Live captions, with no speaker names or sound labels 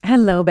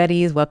Hello,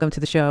 Betties. Welcome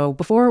to the show.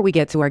 Before we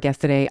get to our guest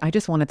today, I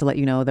just wanted to let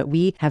you know that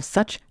we have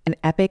such an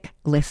epic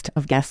list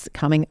of guests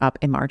coming up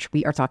in March.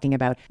 We are talking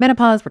about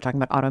menopause, we're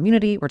talking about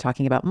autoimmunity, we're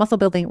talking about muscle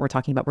building, we're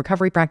talking about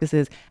recovery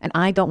practices, and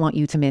I don't want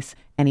you to miss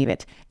any of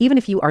it. Even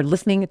if you are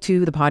listening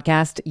to the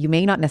podcast, you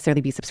may not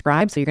necessarily be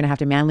subscribed, so you're going to have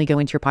to manually go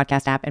into your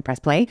podcast app and press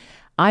play.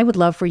 I would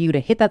love for you to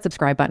hit that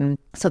subscribe button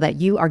so that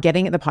you are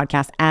getting the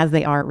podcast as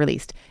they are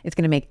released. It's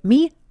going to make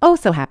me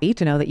so happy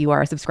to know that you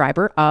are a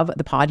subscriber of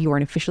the pod. You are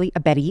officially a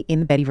Betty in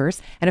the Bettyverse.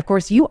 And of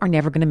course, you are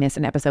never going to miss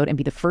an episode and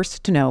be the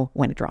first to know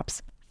when it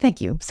drops. Thank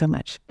you so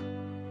much.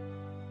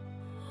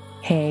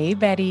 Hey,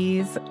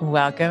 Betties.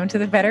 Welcome to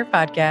the Better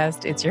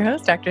Podcast. It's your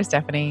host, Dr.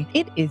 Stephanie.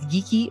 It is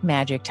geeky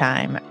magic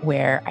time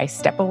where I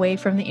step away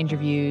from the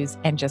interviews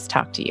and just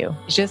talk to you.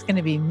 It's just going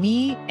to be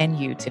me and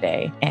you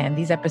today. And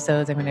these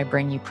episodes, I'm going to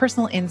bring you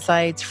personal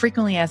insights,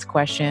 frequently asked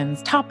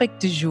questions, topic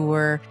du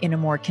jour in a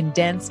more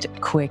condensed,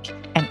 quick,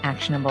 and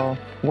actionable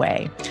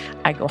way.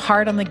 I go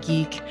hard on the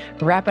geek,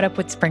 wrap it up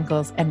with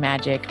sprinkles and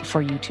magic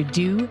for you to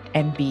do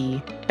and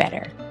be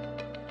better.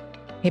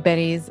 Hey,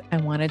 Betties, I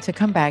wanted to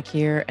come back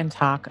here and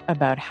talk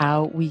about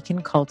how we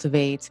can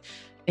cultivate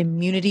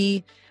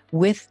immunity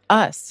with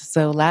us.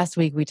 So last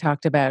week we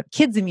talked about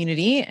kids'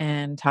 immunity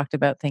and talked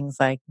about things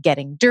like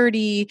getting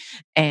dirty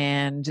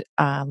and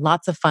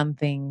lots of fun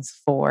things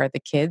for the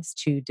kids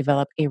to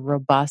develop a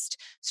robust,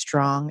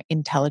 strong,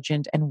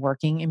 intelligent, and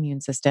working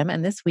immune system.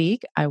 And this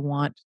week I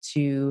want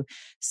to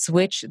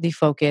switch the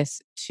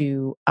focus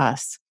to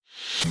us.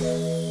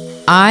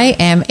 I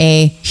am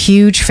a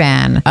huge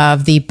fan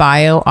of the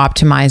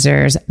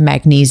BioOptimizer's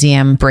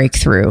Magnesium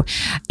Breakthrough.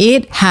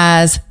 It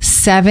has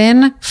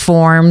 7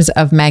 forms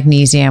of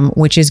magnesium,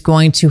 which is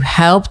going to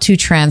help to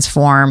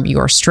transform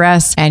your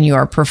stress and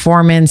your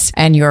performance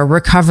and your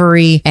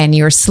recovery and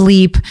your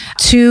sleep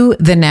to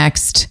the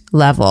next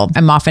level.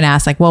 I'm often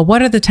asked well,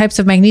 what are the types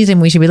of magnesium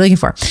we should be looking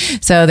for?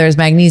 So there's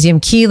magnesium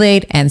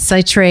chelate and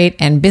citrate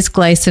and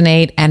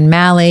bisglycinate and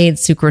malate,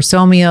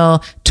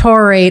 sucrosomial,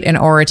 taurate, and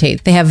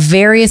orotate. They have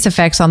various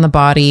effects on the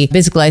body.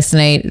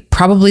 Bisglycinate,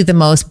 probably the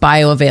most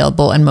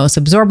bioavailable and most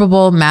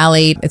absorbable.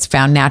 Malate, it's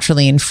found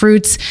naturally in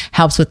fruits,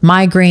 helps with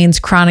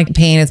migraines, chronic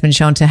pain, has been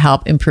shown to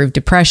help improve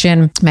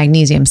depression.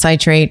 Magnesium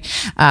citrate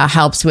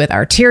helps with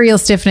arterial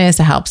stiffness,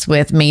 it helps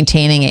with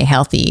maintaining a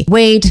healthy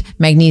weight.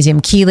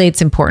 Magnesium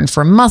chelate's important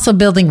for muscle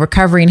building,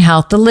 recovery, and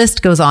health. The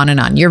list goes on and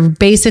on. You're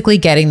basically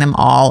getting them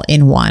all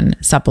in one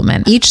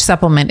supplement. Each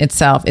supplement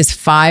itself is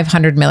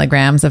 500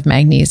 milligrams of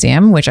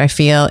magnesium, which I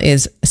feel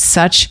is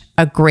such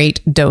a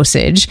great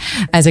dosage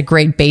as a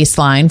great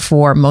baseline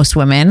for most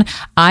women.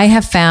 I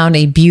have found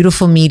a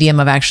beautiful medium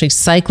of actually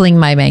cycling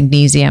my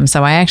magnesium.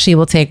 So I actually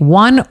will take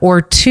 1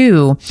 or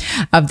 2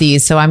 of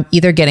these. So I'm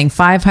either getting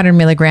 500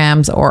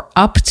 milligrams or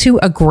up to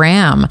a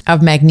gram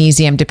of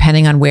magnesium,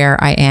 depending on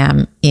where I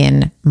am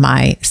in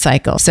my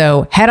cycle.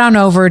 So head on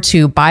over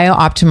to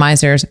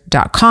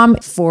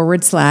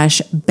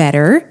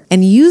biooptimizers.com/better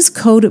and use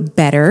code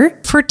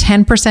BETTER for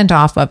 10%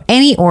 off of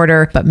any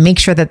order, but make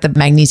sure that the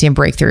Magnesium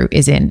Breakthrough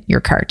is in your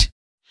cart.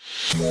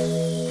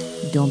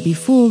 Don't be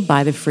fooled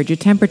by the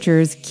frigid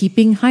temperatures.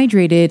 Keeping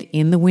hydrated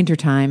in the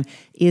wintertime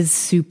is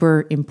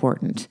super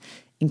important.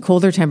 In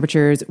colder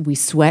temperatures, we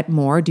sweat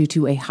more due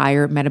to a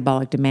higher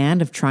metabolic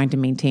demand of trying to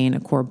maintain a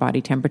core body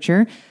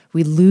temperature.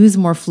 We lose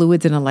more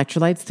fluids and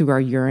electrolytes through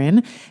our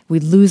urine. We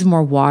lose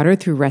more water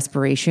through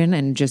respiration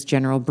and just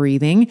general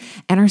breathing.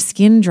 And our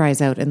skin dries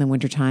out in the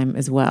wintertime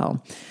as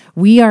well.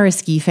 We are a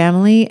ski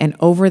family, and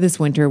over this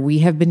winter, we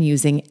have been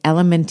using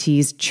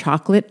Elementi's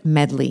chocolate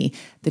medley.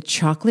 The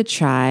chocolate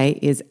chai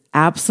is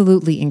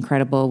absolutely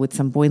incredible with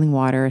some boiling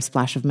water, a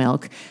splash of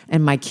milk,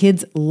 and my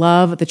kids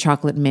love the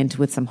chocolate mint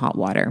with some hot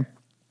water.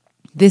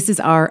 This is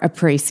our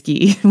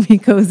après-ski. We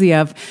cozy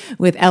up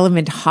with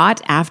Element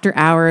hot after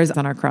hours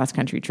on our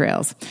cross-country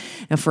trails.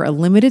 Now, for a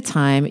limited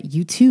time,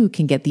 you too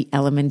can get the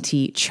Element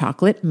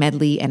chocolate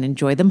medley and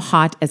enjoy them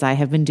hot, as I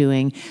have been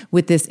doing,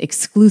 with this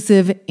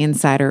exclusive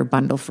insider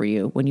bundle for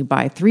you. When you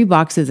buy 3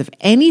 boxes of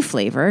any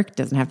flavor, it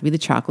doesn't have to be the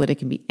chocolate, it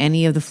can be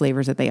any of the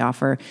flavors that they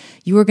offer,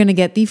 you are going to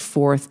get the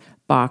 4th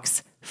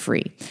box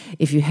free.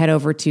 If you head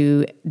over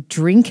to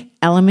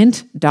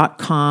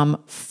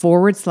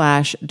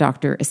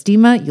drinkelement.com/Dr.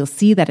 Estima, you'll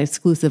see that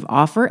exclusive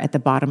offer at the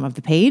bottom of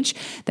the page.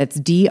 That's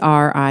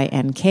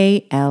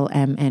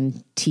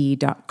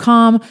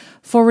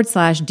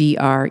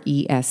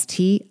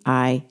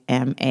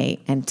drinklmnt.com/DRESTIMA.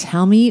 And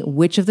tell me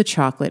which of the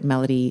chocolate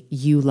melody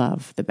you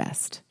love the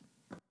best.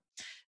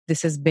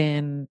 This has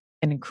been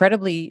an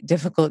incredibly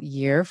difficult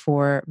year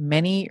for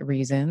many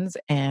reasons.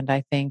 And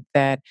I think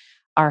that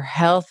our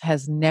health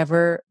has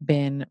never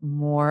been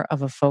more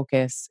of a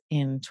focus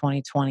in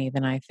 2020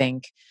 than I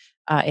think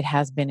it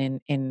has been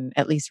in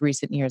at least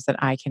recent years that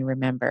I can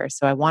remember.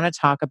 So I want to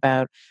talk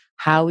about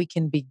how we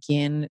can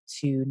begin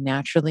to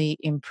naturally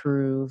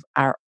improve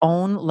our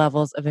own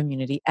levels of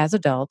immunity as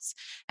adults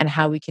and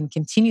how we can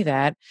continue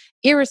that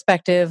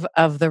irrespective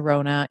of the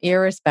Rona,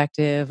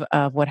 irrespective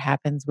of what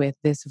happens with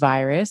this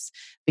virus,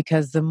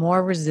 because the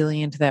more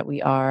resilient that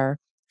we are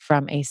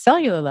from a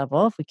cellular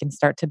level, if we can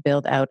start to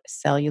build out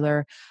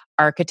cellular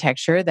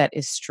architecture that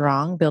is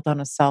strong, built on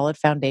a solid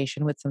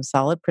foundation with some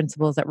solid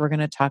principles that we're going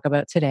to talk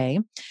about today,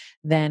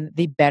 then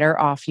the better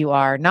off you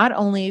are, not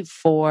only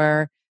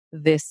for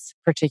this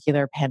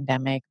particular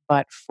pandemic,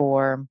 but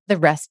for the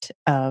rest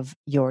of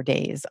your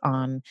days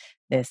on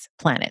this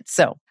planet.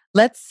 So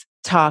let's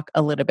talk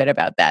a little bit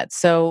about that.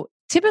 So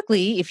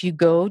typically, if you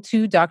go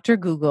to Dr.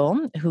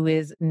 Google, who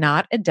is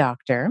not a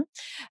doctor,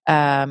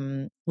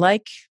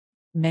 like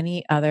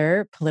many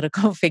other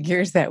political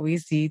figures that we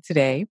see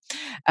today,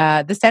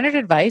 the standard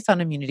advice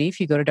on immunity, if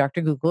you go to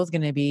Dr. Google, is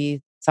going to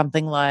be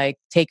something like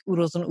take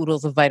oodles and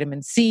oodles of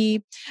vitamin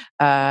C.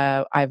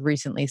 I've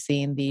recently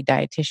seen the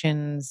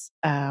dietitians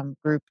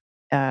group,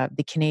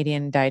 the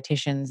Canadian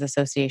Dietitians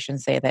Association,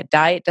 say that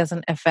diet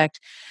doesn't affect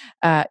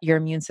your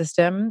immune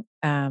system,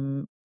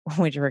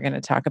 which we're going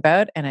to talk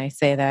about. And I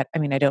say that, I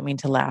mean, I don't mean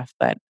to laugh,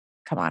 but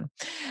come on.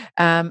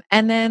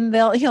 And then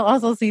you'll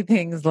also see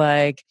things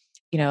like,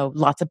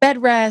 lots of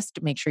bed rest,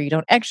 make sure you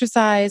don't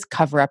exercise,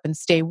 cover up and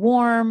stay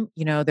warm.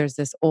 There's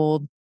this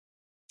old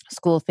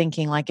school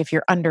thinking like if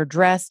you're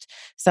underdressed,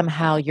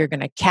 somehow you're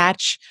going to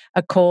catch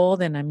a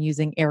cold. And I'm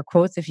using air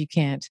quotes. If you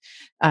can't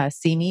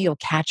see me, you'll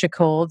catch a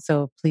cold.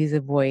 So please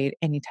avoid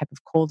any type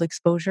of cold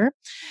exposure.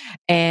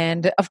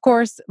 And of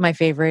course, my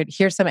favorite,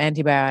 here's some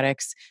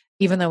antibiotics,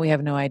 even though we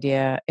have no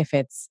idea if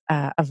it's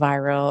a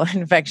viral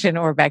infection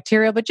or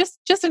bacterial, but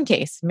just in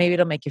case, maybe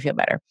it'll make you feel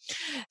better.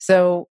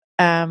 So,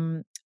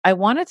 I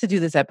wanted to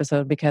do this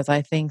episode because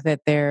I think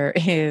that there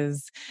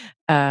is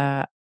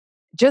uh,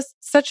 just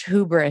such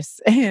hubris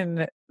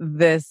in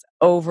this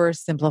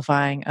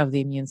oversimplifying of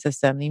the immune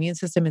system. The immune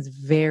system is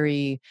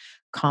very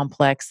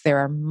complex. There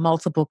are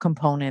multiple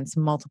components,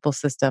 multiple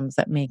systems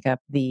that make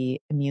up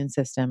the immune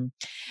system.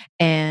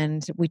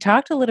 And we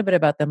talked a little bit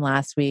about them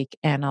last week,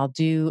 and I'll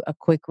do a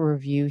quick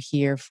review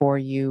here for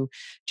you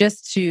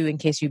just to, in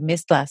case you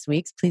missed last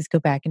week's, please go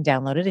back and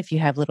download it if you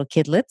have little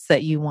kidlets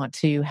that you want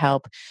to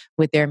help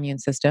with their immune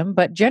system.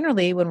 But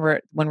generally, when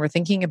we're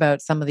thinking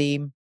about some of the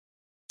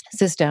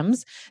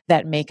systems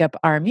that make up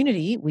our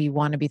immunity, we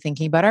want to be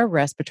thinking about our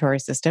respiratory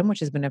system,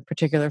 which has been a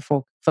particular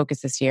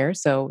focus this year.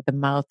 So the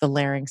mouth, the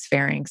larynx,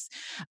 pharynx,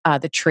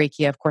 the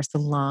trachea, of course, the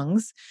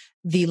lungs,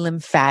 the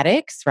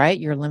lymphatics, right?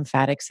 Your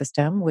lymphatic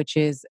system, which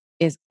is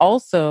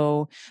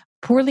also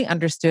poorly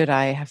understood,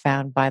 I have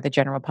found, by the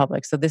general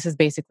public. So this is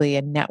basically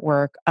a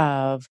network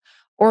of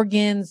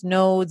organs,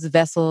 nodes,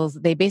 vessels.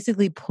 They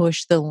basically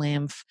push the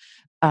lymph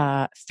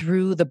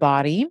through the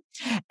body.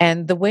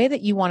 And the way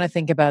that you want to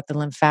think about the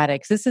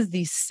lymphatics, this is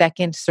the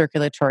second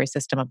circulatory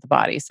system of the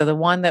body. So the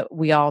one that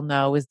we all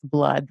know is the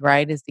blood,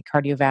 right? Is the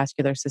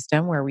cardiovascular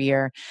system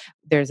where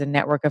there's a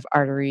network of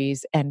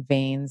arteries and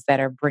veins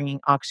that are bringing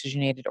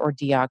oxygenated or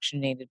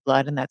deoxygenated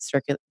blood, and that's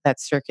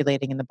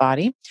circulating in the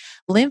body.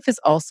 Lymph is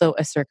also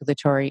a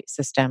circulatory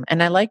system.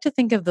 And I like to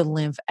think of the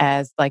lymph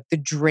as like the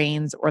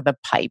drains or the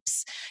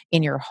pipes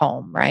in your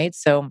home, right?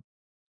 So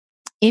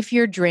if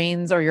your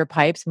drains or your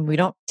pipes, and we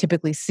don't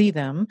typically see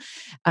them,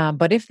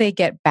 but if they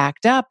get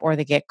backed up or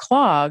they get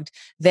clogged,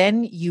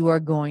 then you are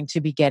going to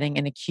be getting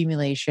an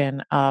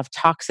accumulation of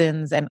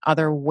toxins and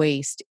other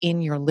waste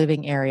in your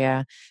living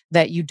area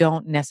that you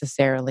don't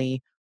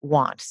necessarily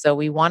want. So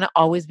we want to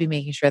always be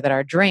making sure that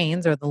our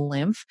drains or the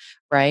lymph,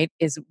 right,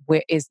 is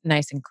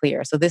nice and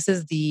clear. So this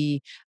is the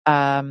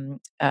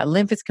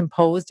lymph is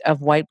composed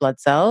of white blood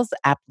cells,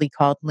 aptly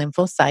called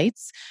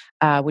lymphocytes,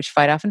 which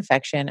fight off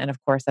infection. And of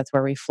course, that's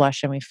where we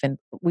flush and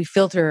we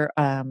filter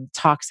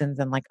toxins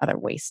and like other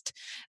waste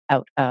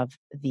out of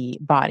the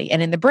body.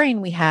 And in the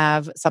brain, we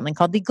have something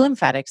called the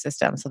glymphatic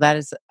system. So that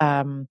is,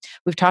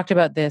 we've talked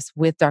about this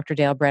with Dr.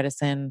 Dale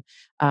Bredesen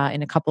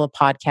in a couple of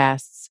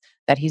podcasts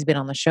that he's been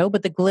on the show.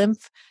 But the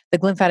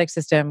glymphatic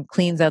system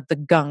cleans out the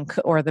gunk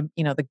or the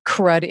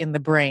crud in the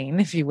brain,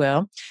 if you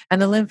will,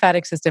 and the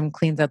lymphatic system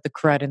cleans out the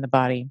crud in the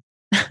body.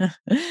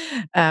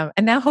 And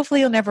now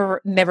hopefully you'll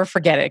never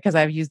forget it because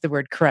I've used the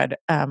word crud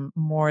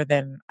more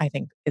than I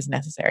think is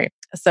necessary.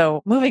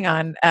 So moving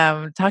on,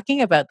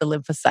 talking about the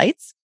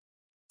lymphocytes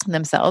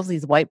themselves,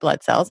 these white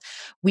blood cells,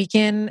 we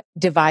can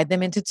divide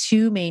them into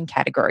two main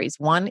categories.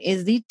 One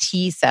is the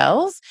T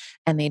cells,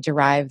 and they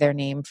derive their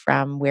name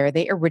from where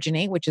they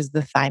originate, which is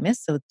the thymus,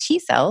 so T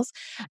cells.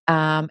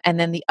 And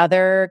then the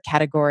other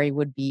category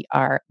would be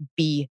our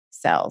B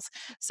cells.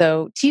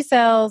 So T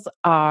cells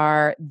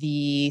are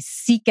the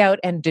seek out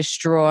and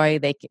destroy.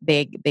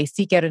 They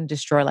seek out and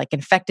destroy like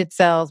infected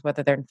cells,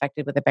 whether they're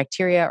infected with a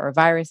bacteria or a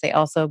virus. They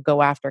also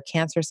go after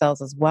cancer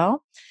cells as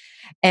well.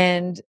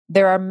 And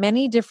there are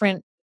many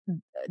different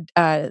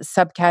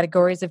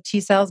subcategories of T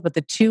cells, but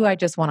the two I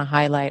just want to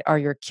highlight are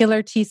your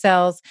killer T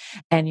cells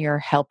and your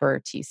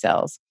helper T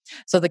cells.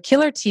 So the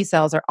killer T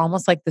cells are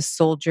almost like the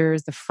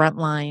soldiers, the front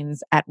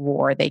lines at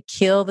war. They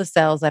kill the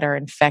cells that are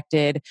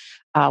infected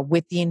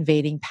with the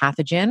invading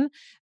pathogen.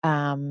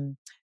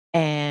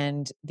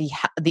 And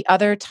the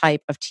other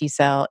type of T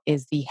cell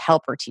is the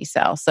helper T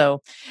cell.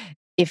 So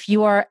if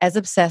you are as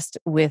obsessed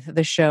with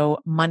the show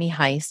Money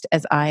Heist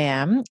as I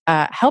am,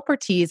 helper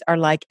T's are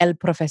like El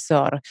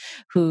Profesor,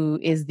 who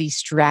is the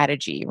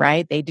strategy,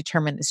 right? They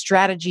determine the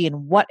strategy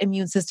and what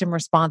immune system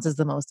response is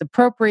the most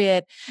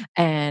appropriate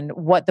and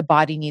what the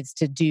body needs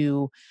to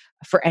do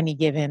for any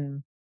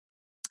given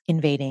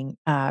invading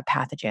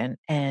pathogen.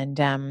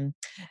 And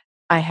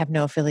I have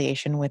no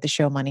affiliation with the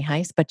show Money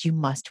Heist, but you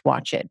must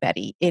watch it,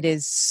 Betty. It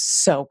is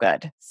so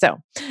good. So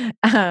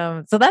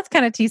that's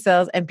kind of T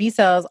cells and B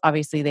cells.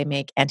 Obviously, they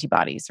make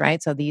antibodies,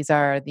 right? So these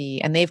are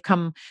and they've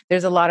come.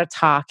 There's a lot of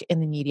talk in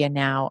the media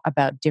now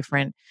about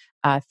different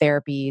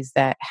therapies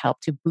that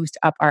help to boost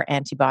up our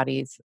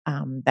antibodies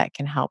that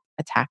can help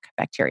attack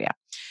bacteria.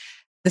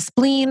 The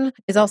spleen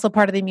is also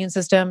part of the immune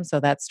system. So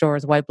that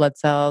stores white blood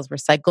cells,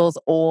 recycles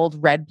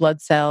old red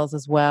blood cells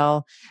as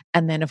well.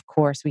 And then, of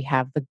course, we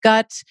have the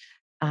gut.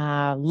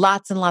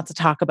 Lots and lots of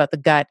talk about the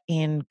gut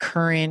in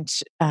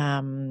current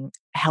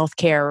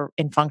healthcare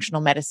in functional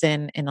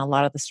medicine in a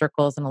lot of the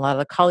circles and a lot of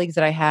the colleagues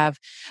that I have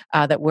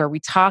that where we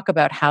talk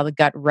about how the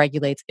gut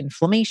regulates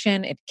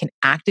inflammation. It can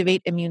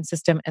activate immune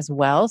system as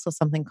well. So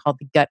something called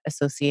the gut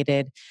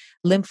associated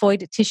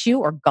lymphoid tissue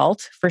or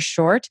GALT for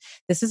short.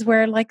 This is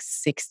where like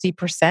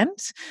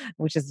 60%,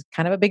 which is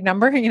kind of a big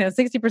number,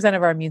 60%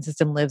 of our immune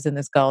system lives in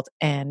this GALT.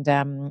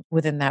 And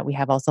within that, we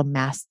have also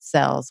mast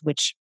cells,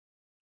 which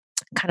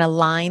kind of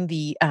line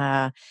the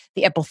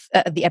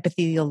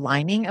epithelial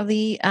lining of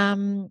the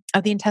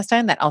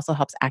intestine that also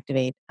helps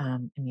activate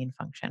immune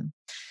function.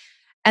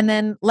 And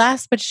then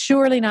last but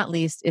surely not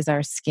least is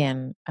our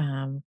skin.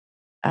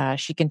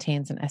 She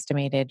contains an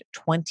estimated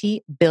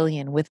 20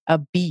 billion with a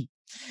B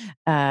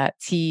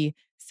T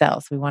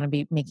cells. We want to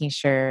be making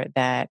sure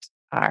that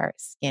our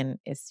skin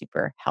is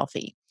super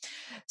healthy.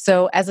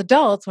 So as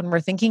adults, when we're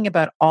thinking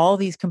about all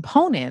these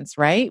components,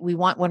 right?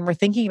 When we're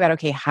thinking about,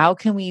 okay, how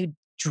can we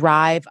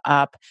drive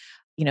up,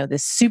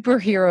 this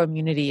superhero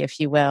immunity, if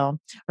you will,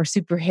 or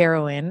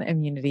superheroine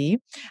immunity?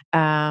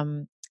 A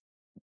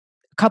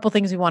couple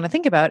things we want to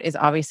think about is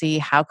obviously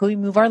how can we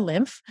move our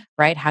lymph,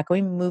 right? How can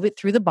we move it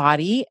through the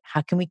body?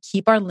 How can we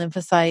keep our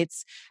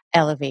lymphocytes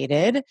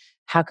elevated?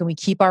 How can we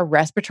keep our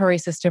respiratory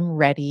system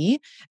ready?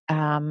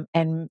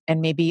 And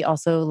maybe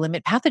also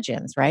limit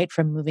pathogens, right?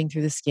 From moving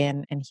through the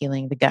skin and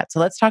healing the gut.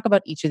 So let's talk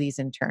about each of these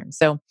in turn.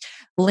 So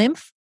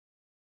lymph,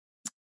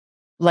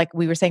 like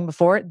we were saying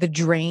before, the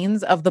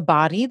drains of the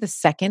body, the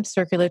second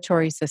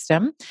circulatory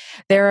system.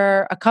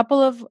 There's a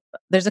couple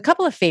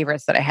of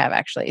favorites that I have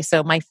actually.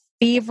 So my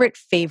favorite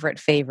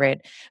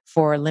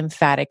for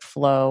lymphatic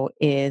flow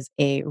is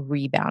a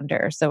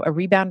rebounder. So a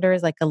rebounder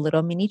is like a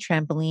little mini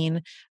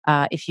trampoline.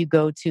 If you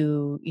go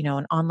to,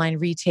 an online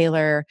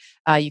retailer,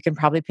 you can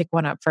probably pick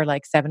one up for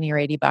like 70 or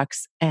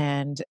 $80.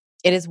 And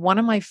it is one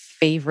of my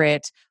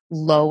favorite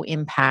low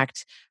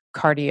impact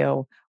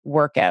cardio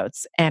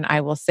workouts. And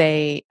I will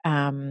say,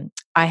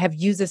 I have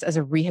used this as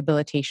a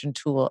rehabilitation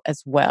tool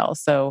as well.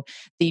 So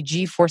the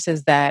G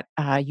forces that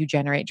you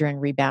generate during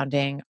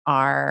rebounding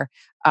are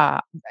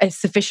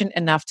sufficient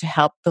enough to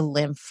help the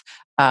lymph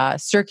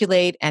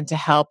circulate and to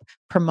help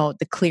promote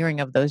the clearing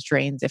of those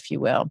drains, if you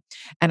will.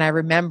 And I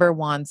remember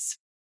once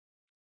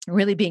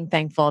really being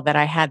thankful that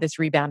I had this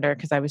rebounder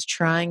because I was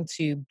trying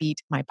to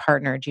beat my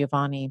partner,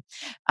 Giovanni,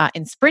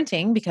 in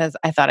sprinting because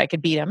I thought I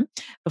could beat him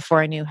before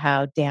I knew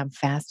how damn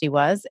fast he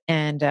was.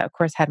 And of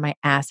course, had my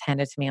ass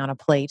handed to me on a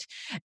plate.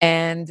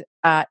 And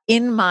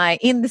in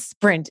the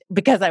sprint,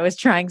 because I was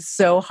trying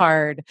so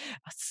hard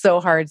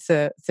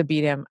to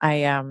beat him,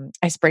 I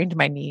sprained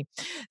my knee.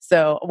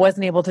 So I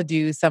wasn't able to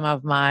do some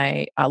of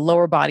my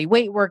lower body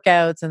weight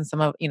workouts and some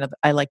of,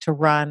 I like to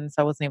run.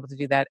 So I wasn't able to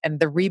do that. And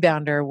the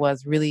rebounder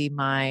was really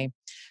my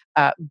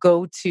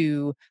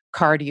go-to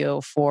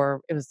cardio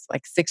it was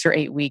like 6 or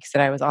 8 weeks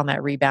that I was on that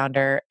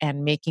rebounder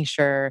and making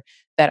sure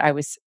that I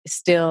was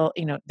still,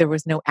 there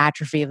was no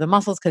atrophy of the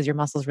muscles because your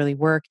muscles really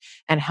work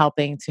and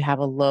helping to have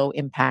a low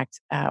impact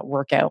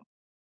workout.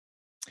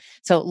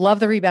 So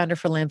love the rebounder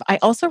for lymph. I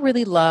also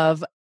really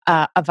love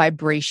a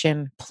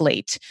vibration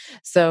plate.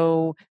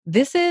 So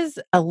this is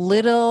a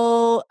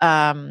little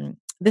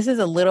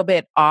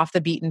bit off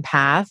the beaten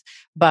path,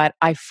 but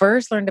I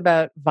first learned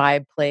about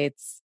vibe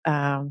plates,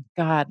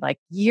 like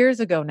years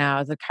ago now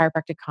as a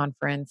chiropractic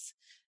conference.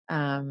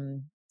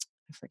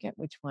 I forget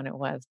which one it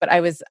was, but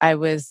I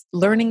was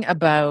learning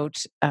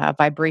about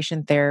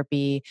vibration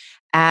therapy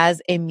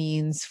as a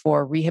means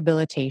for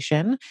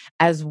rehabilitation,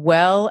 as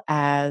well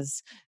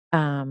as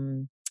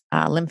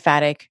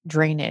lymphatic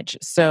drainage.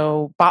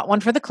 So bought one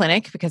for the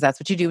clinic because that's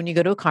what you do when you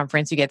go to a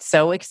conference. You get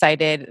so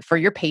excited for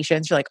your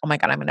patients. You're like, oh my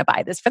God, I'm going to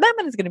buy this for them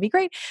and it's going to be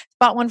great.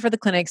 Bought one for the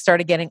clinic,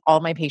 started getting all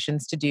my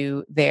patients to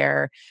do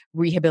their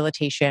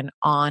rehabilitation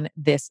on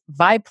this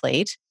vibe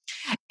plate.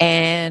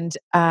 And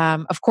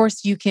of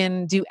course, you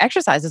can do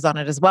exercises on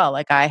it as well.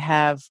 Like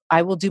I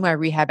will do my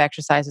rehab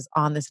exercises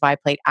on this Vibe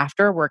plate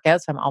after a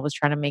workout. So I'm always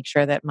trying to make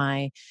sure that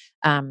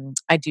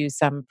I do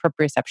some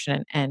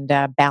proprioception and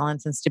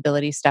balance and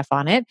stability stuff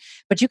on it.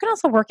 But you can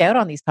also work out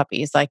on these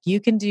puppies. Like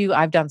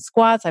I've done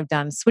squats, I've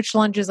done switch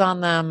lunges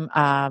on them.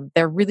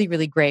 They're really,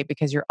 really great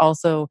because you're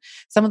also,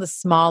 some of the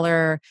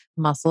smaller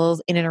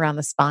muscles in and around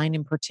the spine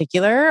in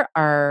particular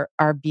are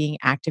being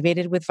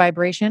activated with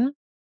vibration.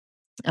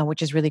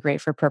 Which is really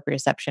great for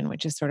proprioception,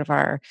 which is sort of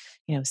our,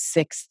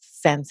 sixth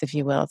sense, if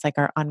you will. It's like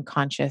our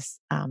unconscious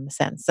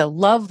sense. So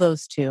love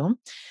those two.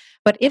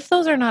 But if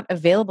those are not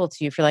available to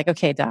you, if you're like,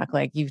 okay, doc,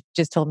 like you've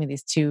just told me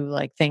these two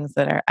like things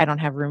that I don't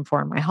have room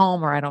for in my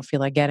home, or I don't feel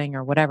like getting,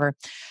 or whatever.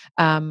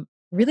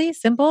 Really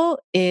simple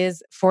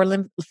is for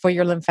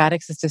your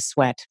lymphatics is to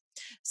sweat.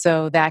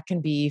 So that can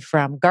be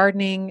from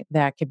gardening,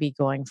 that could be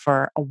going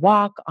for a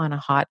walk on a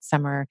hot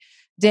summer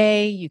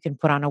day. You can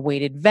put on a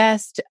weighted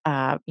vest,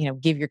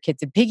 give your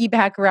kids a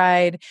piggyback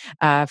ride,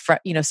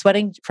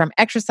 sweating from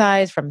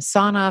exercise, from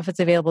sauna if it's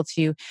available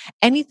to you,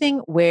 anything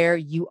where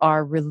you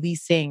are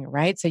releasing,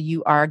 right? So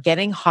you are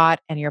getting hot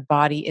and your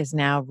body is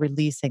now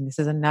releasing. This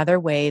is another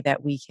way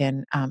that we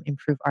can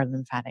improve our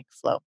lymphatic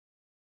flow.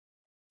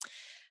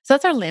 So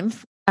that's our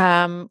lymph.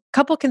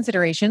 Couple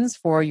considerations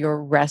for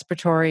your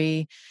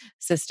respiratory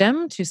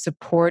system to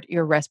support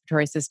your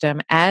respiratory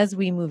system as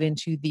we move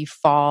into the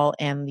fall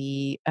and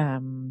the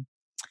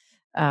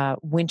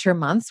winter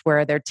months, where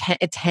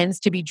it tends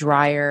to be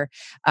drier.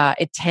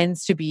 It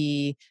tends to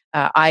be,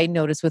 I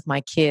notice with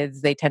my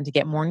kids, they tend to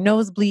get more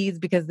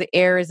nosebleeds because the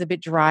air is a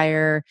bit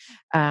drier,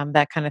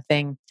 that kind of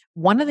thing.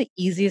 One of the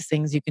easiest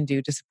things you can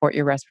do to support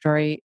your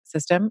respiratory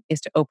system is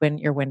to open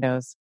your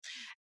windows.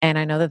 And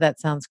I know that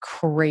sounds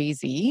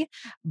crazy,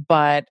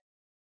 but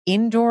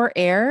indoor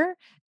air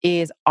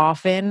is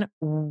often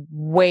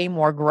way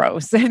more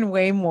gross and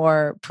way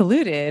more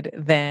polluted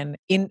than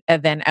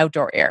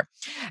outdoor air.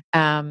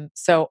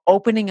 So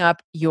opening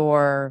up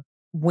your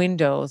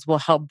windows will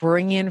help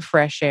bring in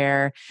fresh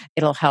air.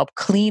 It'll help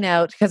clean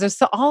out, because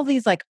there's all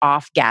these like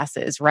off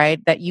gases,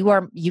 right? That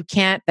your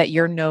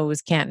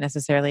nose can't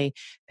necessarily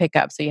pick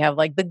up. So you have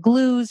like the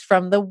glues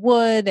from the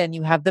wood, and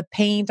you have the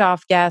paint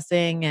off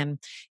gassing. And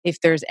if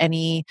there's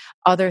any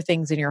other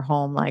things in your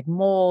home, like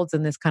molds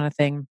and this kind of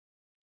thing,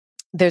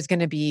 there's going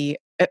to be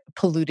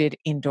polluted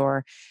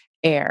indoor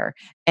air.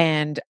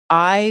 And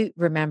I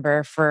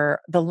remember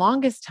for the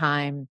longest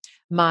time,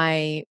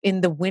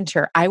 in the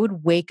winter, I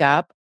would wake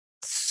up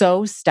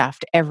so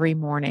stuffed every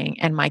morning,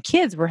 and my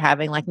kids were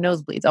having like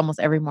nosebleeds almost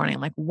every morning.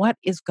 I'm like, what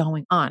is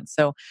going on?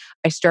 So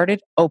I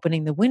started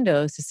opening the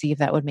windows to see if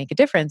that would make a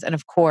difference. And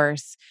of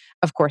course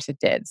it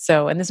did.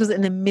 So, and this was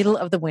in the middle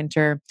of the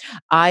winter.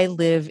 I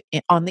live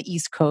on the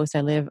East Coast.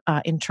 I live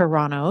in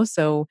Toronto.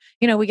 So,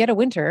 we get a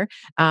winter,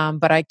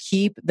 but I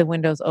keep the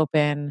windows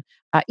open.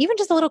 Even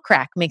just a little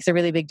crack makes a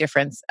really big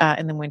difference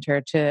in the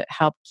winter to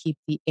help keep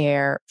the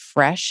air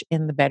fresh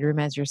in the bedroom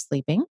as you're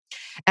sleeping.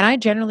 And I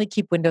generally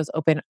keep windows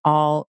open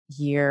all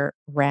year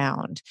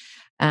round.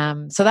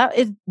 So that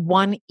is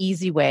one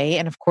easy way.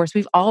 And of course,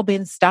 we've all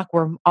been stuck.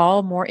 We're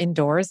all more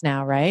indoors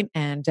now, right?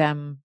 And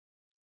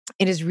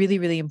it is really,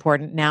 really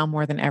important now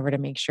more than ever to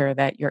make sure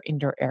that your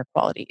indoor air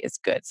quality is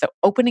good. So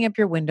opening up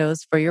your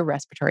windows for your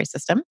respiratory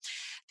system.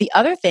 The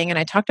other thing, and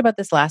I talked about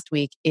this last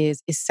week,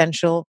 is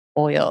essential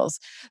oils.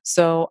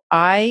 So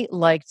I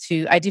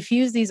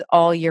diffuse these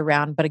all year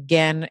round, but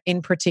again,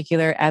 in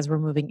particular, as we're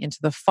moving into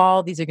the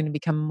fall, these are going to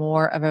become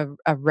more of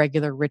a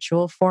regular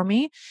ritual for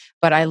me.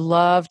 But I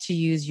love to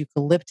use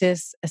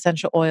eucalyptus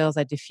essential oils.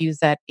 I diffuse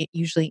that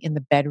usually in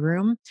the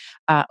bedroom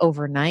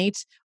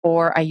overnight,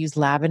 or I use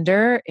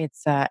lavender.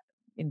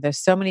 There's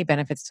so many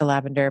benefits to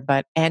lavender,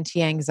 but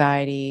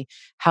anti-anxiety,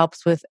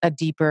 helps with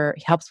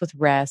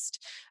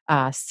rest.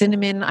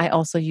 Cinnamon, I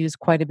also use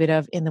quite a bit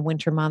of in the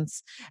winter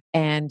months.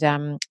 And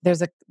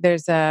there's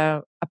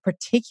a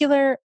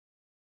particular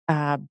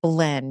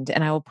blend,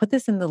 and I will put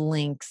this in the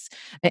links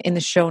in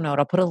the show note.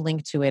 I'll put a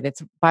link to it.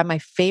 It's by my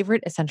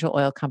favorite essential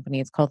oil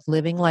company. It's called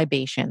Living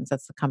Libations.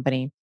 That's the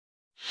company.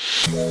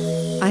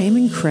 I am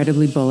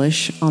incredibly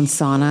bullish on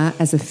sauna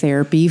as a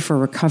therapy for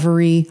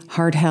recovery,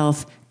 heart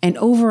health, and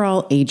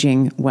overall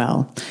aging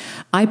well.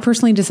 I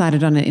personally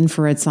decided on an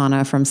infrared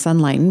sauna from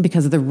Sunlighten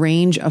because of the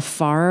range of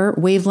far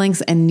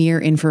wavelengths and near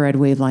infrared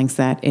wavelengths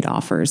that it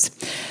offers.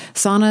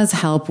 Saunas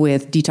help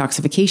with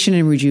detoxification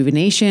and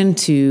rejuvenation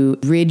to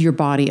rid your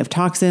body of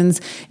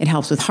toxins. It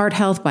helps with heart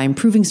health by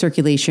improving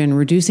circulation,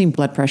 reducing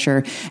blood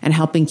pressure, and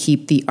helping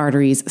keep the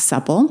arteries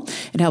supple.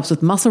 It helps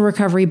with muscle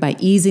recovery by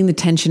easing the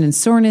tension and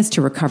soreness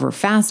to recover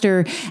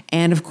faster.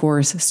 And of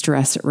course,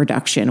 stress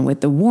reduction. With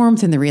the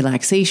warmth and the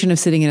relaxation of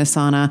sitting in a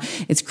sauna,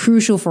 it's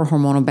crucial for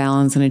hormonal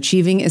balance and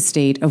achieving a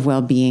state of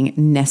well-being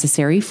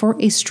necessary for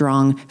a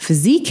strong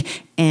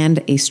physique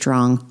and a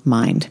strong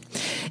mind.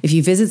 If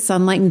you visit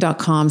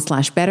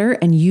sunlighten.com/better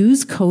and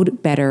use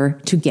code BETTER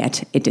to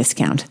get a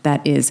discount.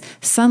 That is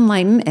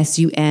Sunlighten,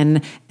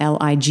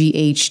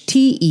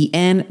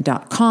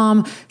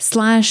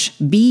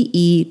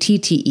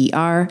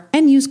 sunlighten.com/BETTER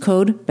and use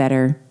code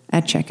BETTER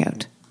at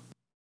checkout.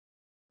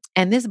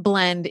 And this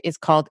blend is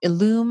called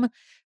Illume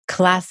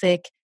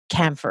Classic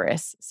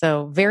Camphoris.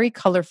 So very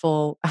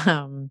colorful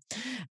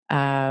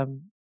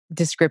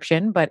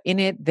description, but in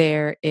it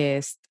there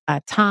is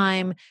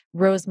thyme,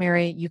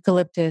 rosemary,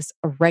 eucalyptus,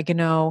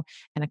 oregano,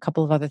 and a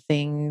couple of other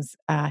things,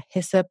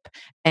 hyssop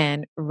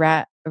and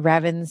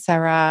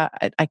Ravinsara.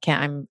 I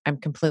can't. I'm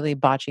completely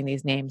botching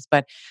these names,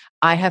 but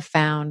I have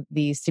found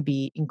these to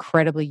be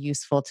incredibly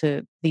useful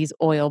to these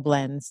oil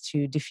blends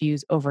to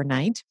diffuse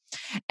overnight.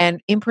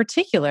 And in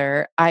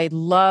particular, I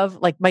love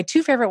like my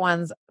two favorite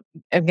ones.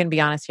 I'm going to be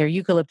honest here: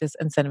 eucalyptus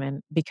and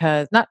cinnamon,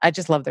 because not I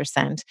just love their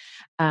scent.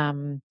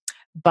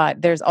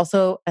 But there's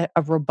also a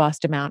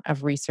robust amount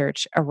of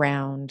research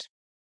around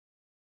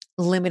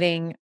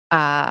limiting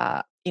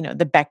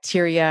the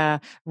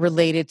bacteria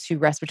related to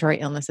respiratory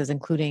illnesses,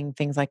 including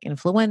things like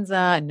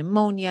influenza and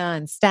pneumonia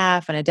and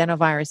staph and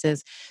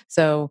adenoviruses.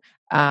 So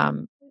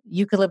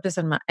eucalyptus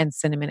and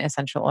cinnamon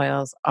essential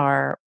oils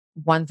are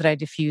ones that I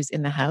diffuse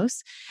in the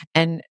house.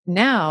 And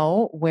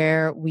now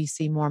where we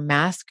see more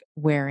mask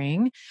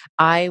wearing,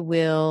 I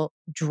will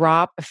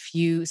drop a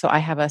few. So I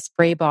have a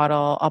spray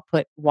bottle. I'll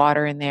put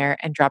water in there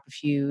and drop a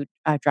few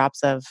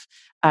drops of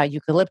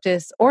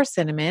eucalyptus or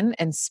cinnamon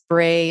and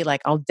spray, like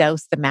I'll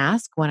douse the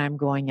mask when I'm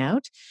going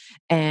out.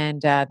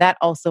 And that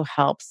also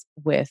helps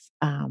with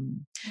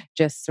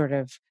just sort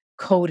of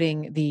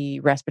coating the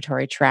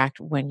respiratory tract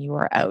when you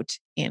are out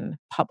in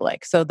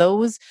public. So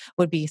those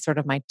would be sort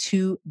of my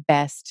two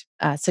best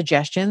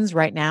suggestions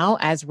right now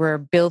as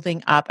we're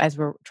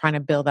trying to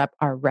build up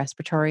our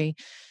respiratory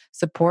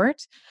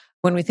support.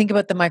 When we think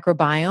about the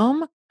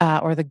microbiome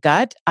or the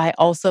gut, I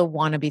also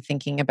want to be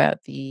thinking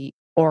about the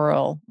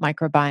oral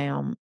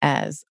microbiome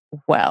as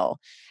well.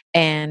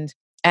 And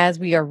as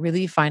we are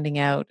really finding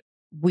out,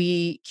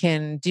 we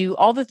can do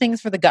all the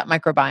things for the gut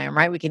microbiome,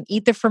 right? We can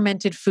eat the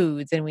fermented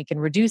foods and we can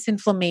reduce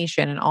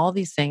inflammation and all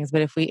these things.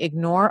 But if we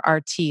ignore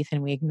our teeth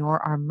and we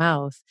ignore our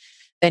mouth,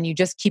 then you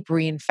just keep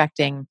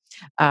reinfecting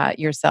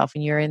yourself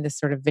and you're in this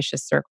sort of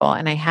vicious circle.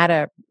 And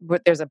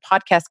there's a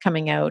podcast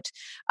coming out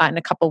in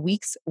a couple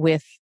weeks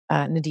with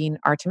Nadine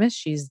Artemis.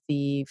 She's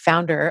the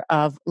founder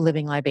of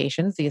Living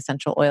Libations, the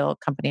essential oil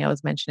company I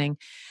was mentioning.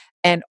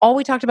 And all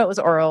we talked about was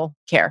oral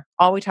care.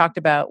 All we talked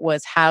about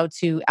was how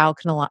to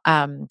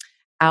alkalize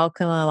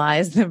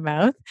the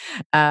mouth.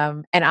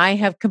 And I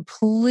have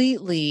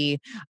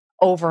completely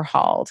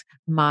overhauled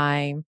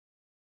my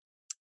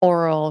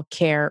oral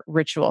care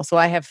ritual. So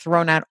I have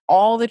thrown out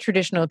all the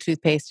traditional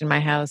toothpaste in my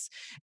house,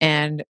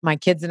 and my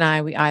kids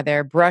and we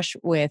either brush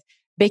with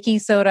baking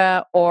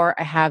soda, or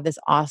I have this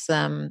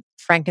awesome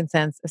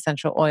frankincense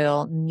essential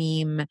oil,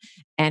 neem,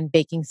 and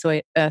baking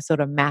soda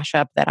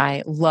mashup that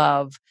I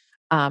love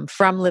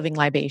from Living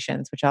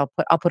Libations, which I'll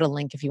put a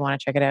link if you want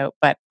to check it out.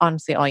 But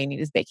honestly, all you need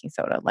is baking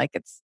soda. Like,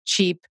 it's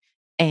cheap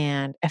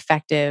and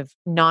effective,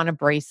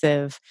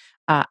 non-abrasive,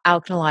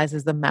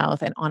 alkalizes the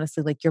mouth, and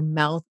honestly, like, your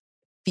mouth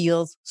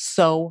feels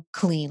so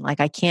clean. Like,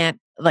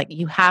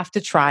 you have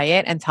to try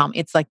it and tell me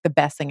it's like the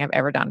best thing I've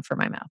ever done for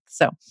my mouth.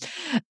 So,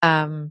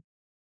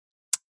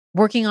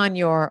 working on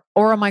your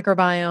oral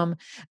microbiome.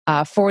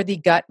 For the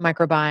gut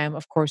microbiome,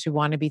 of course, we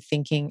want to be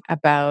thinking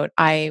about,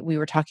 we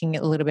were talking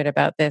a little bit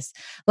about this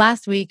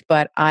last week,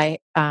 but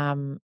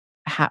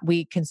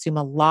we consume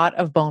a lot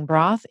of bone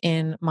broth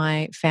in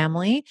my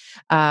family.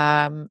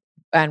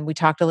 And we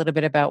talked a little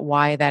bit about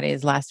why that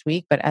is last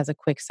week, but as a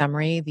quick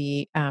summary,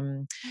 the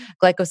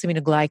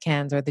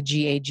glycosaminoglycans, or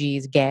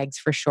the GAGs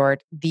for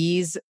short,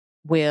 these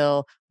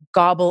will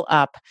gobble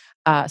up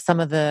some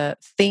of the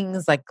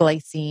things like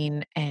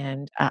glycine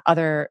and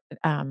other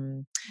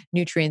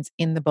nutrients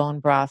in the bone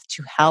broth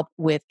to help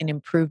with an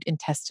improved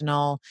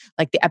intestinal,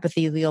 like the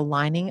epithelial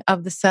lining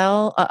of the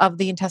cell of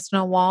the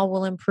intestinal wall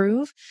will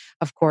improve.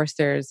 Of course,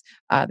 there's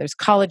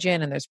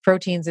collagen and there's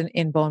proteins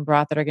in bone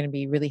broth that are going to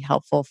be really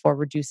helpful for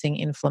reducing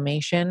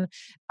inflammation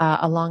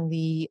along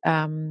the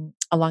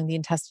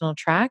intestinal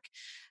tract.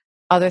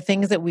 Other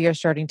things that we are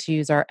starting to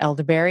use are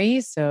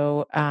elderberry.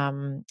 So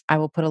I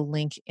will put a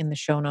link in the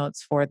show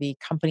notes for the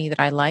company that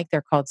I like.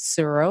 They're called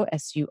Suro,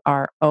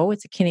 Suro.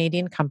 It's a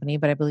Canadian company,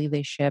 but I believe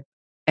they ship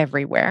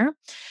everywhere.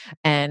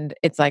 And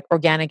it's like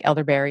organic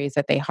elderberries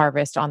that they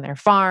harvest on their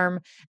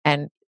farm.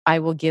 And I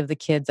will give the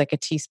kids like a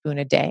teaspoon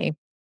a day.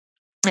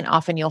 And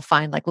often you'll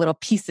find like little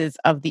pieces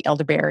of the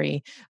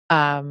elderberry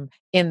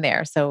in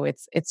there. So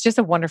it's just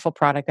a wonderful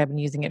product. I've been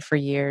using it for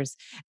years.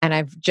 And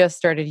I've just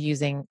started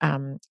using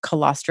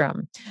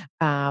colostrum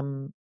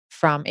from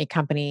a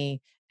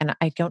company. And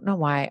I don't know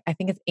why. I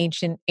think it's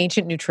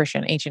Ancient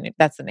Nutrition.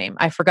 That's the name.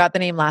 I forgot the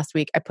name last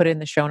week. I put it in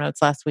the show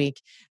notes last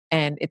week,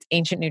 and it's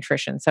Ancient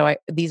Nutrition. So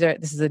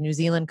this is a New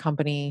Zealand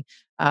company.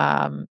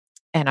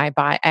 And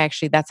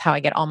that's how I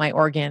get all my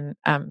organ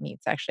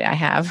meats. Actually,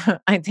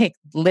 I take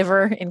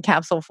liver in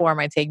capsule form.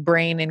 I take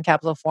brain in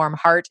capsule form,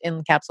 heart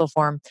in capsule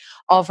form,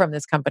 all from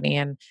this company.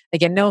 And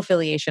again, no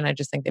affiliation. I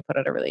just think they put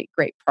out a really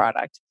great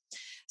product.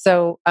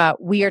 So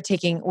we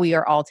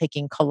are all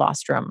taking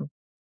colostrum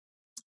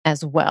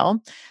as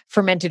well.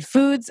 Fermented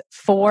foods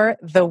for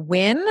the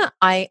win.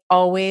 I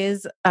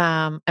always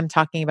am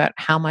talking about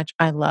how much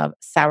I love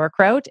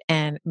sauerkraut,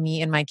 and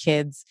me and my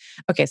kids.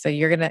 Okay, so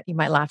you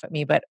might laugh at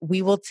me, but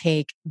we will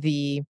take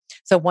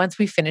so once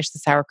we finish the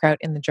sauerkraut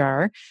in the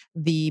jar,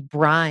 the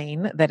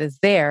brine that is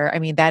there, I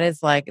mean, that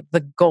is like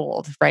the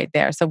gold right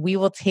there. So we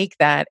will take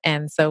that.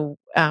 And so,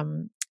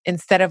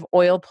 instead of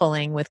oil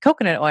pulling with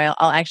coconut oil,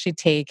 I'll actually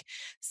take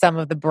some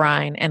of the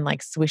brine and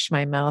like swish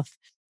my mouth,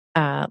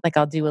 like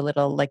I'll do a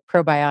little like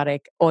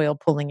probiotic oil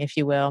pulling, if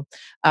you will,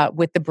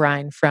 with the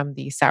brine from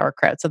the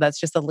sauerkraut. So that's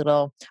just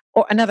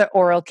another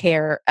oral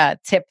care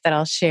tip that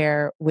I'll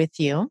share with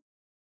you.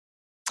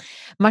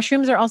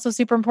 Mushrooms are also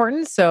super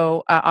important.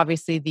 So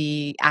obviously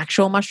the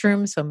actual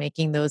mushrooms, so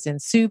making those in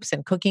soups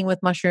and cooking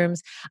with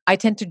mushrooms. I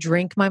tend to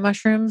drink my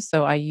mushrooms.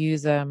 So I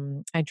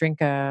drink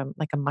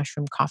like a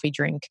mushroom coffee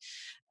drink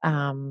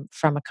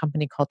from a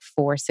company called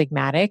Four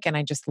Sigmatic, and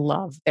I just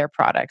love their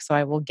product. So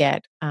I will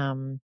get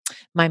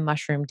my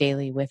mushroom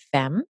daily with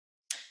them.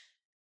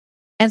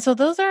 And so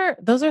those are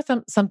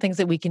some things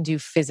that we can do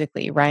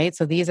physically, right?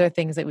 So these are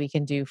things that we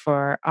can do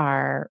for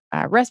our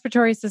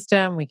respiratory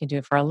system. We can do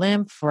it for our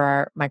lymph, for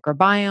our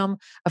microbiome,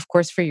 of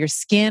course, for your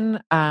skin.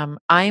 I'm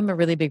a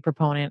really big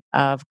proponent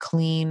of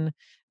clean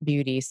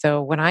beauty.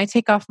 So when I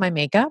take off my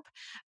makeup,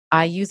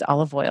 I use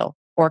olive oil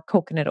or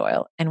coconut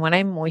oil, and when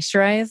I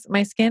moisturize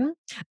my skin,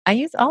 I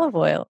use olive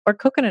oil or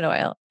coconut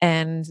oil,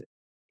 and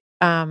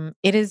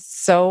it is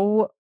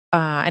so,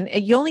 and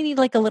you only need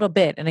like a little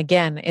bit. And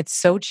again, it's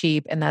so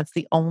cheap, and that's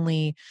the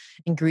only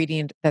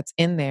ingredient that's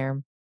in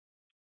there.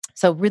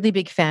 So, really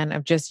big fan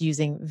of just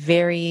using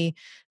very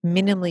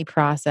minimally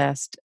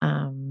processed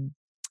um,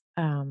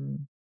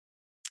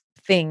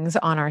 things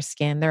on our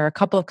skin. There are a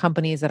couple of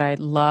companies that I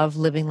love.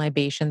 Living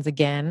Libations,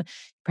 again,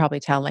 you probably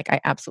tell like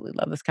I absolutely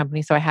love this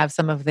company. So I have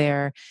some of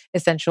their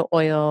essential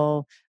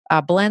oil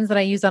blends that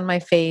I use on my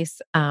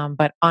face.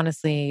 But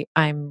honestly,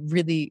 I'm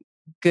really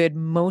good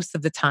most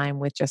of the time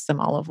with just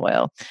some olive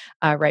oil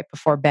right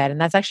before bed. And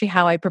that's actually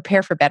how I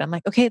prepare for bed. I'm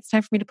like, okay, it's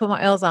time for me to put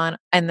my oils on.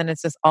 And then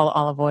it's just all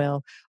olive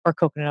oil or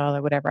coconut oil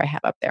or whatever I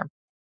have up there.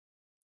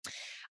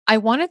 I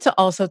wanted to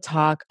also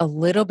talk a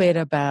little bit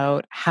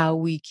about how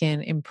we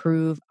can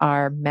improve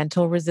our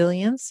mental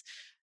resilience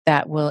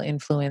that will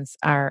influence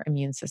our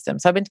immune system.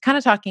 So I've been kind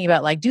of talking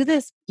about like do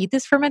this, eat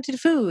this fermented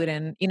food,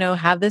 and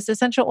have this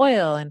essential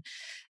oil. And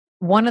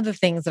one of the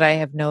things that I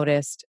have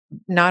noticed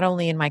not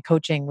only in my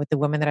coaching with the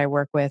women that I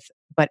work with,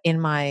 but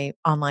in my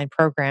online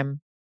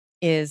program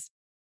is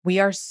we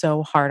are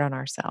so hard on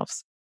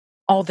ourselves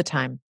all the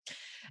time.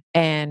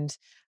 And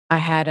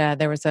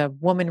there was a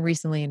woman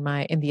recently in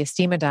the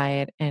Estima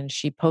diet, and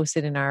she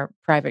posted in our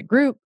private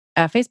group,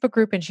 Facebook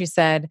group, and she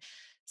said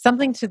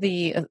something to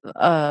the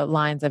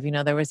lines of,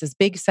 there was this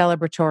big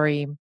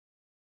celebratory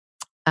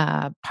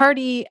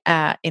party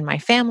in my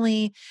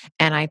family,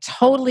 and I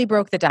totally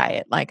broke the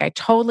diet. Like I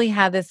totally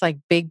had this like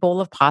big bowl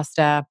of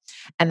pasta,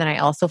 and then I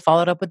also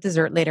followed up with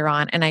dessert later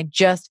on, and I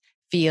just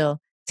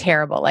feel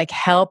terrible. Like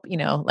help,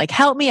 like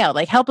help me out,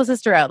 like help a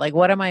sister out. Like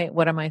what am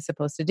I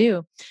supposed to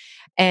do?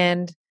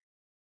 And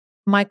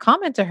my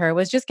comment to her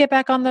was just get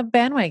back on the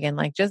bandwagon.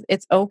 Like, just,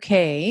 it's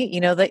okay.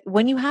 That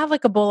when you have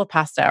like a bowl of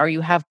pasta or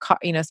you have,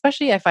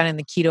 especially I find in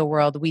the keto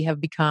world, we have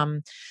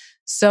become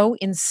so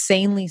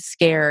insanely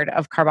scared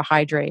of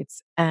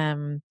carbohydrates.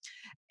 And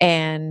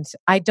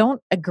I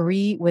don't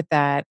agree with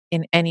that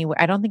in any way.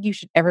 I don't think you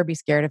should ever be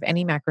scared of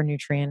any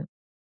macronutrient.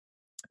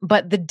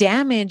 But the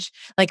damage,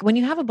 like when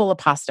you have a bowl of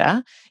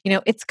pasta,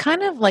 it's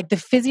kind of like the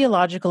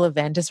physiological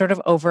event is sort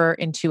of over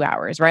in 2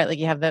 hours, right? Like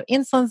you have the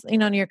insulin,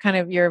 and your kind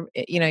of your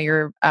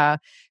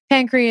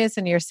pancreas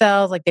and your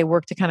cells, like they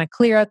work to kind of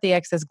clear out the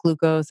excess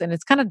glucose, and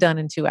it's kind of done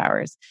in 2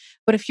 hours.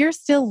 But if you're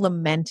still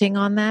lamenting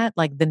on that,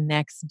 like the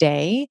next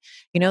day,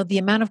 the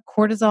amount of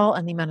cortisol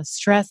and the amount of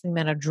stress and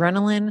the amount of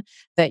adrenaline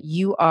that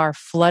you are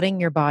flooding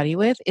your body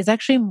with is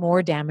actually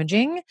more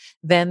damaging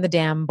than the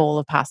damn bowl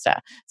of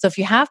pasta. So if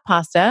you have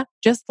pasta,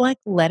 just like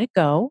let it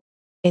go.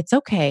 It's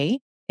okay.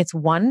 It's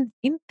one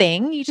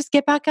thing. You just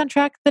get back on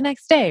track the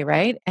next day,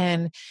 right?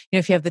 And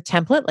if you have the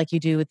template like you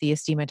do with the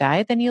Estima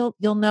diet, then you'll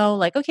know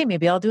like, okay,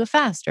 maybe I'll do a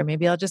fast, or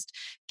maybe I'll just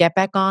get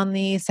back on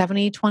the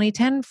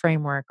 70-20-10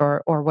 framework,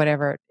 or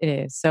whatever it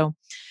is. So,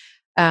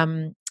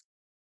 in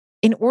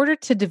order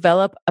to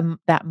develop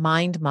that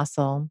mind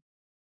muscle,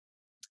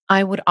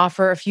 I would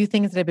offer a few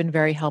things that have been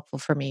very helpful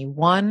for me.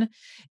 One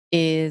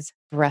is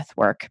breath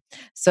work.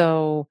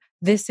 So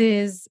this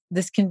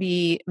can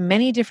be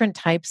many different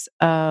types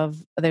of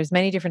there's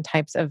many different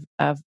types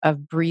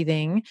of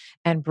breathing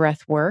and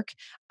breath work.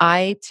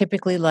 I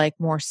typically like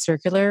more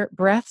circular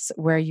breaths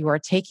where you are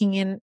taking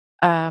in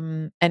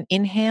an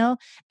inhale,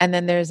 and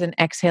then there's an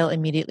exhale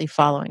immediately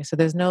following. So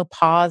there's no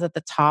pause at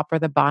the top or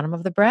the bottom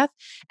of the breath.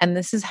 And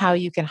this is how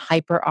you can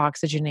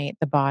hyperoxygenate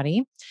the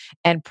body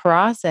and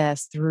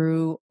process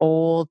through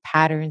old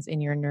patterns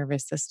in your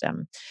nervous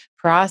system,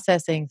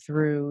 processing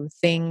through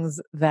things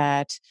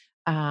that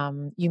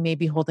you may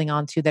be holding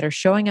on to that are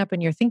showing up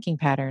in your thinking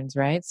patterns,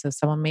 right? So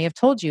someone may have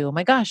told you, oh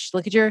my gosh,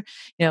 look at your,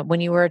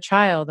 when you were a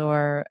child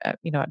or,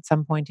 at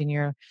some point in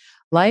your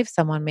life,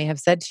 someone may have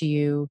said to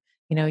you,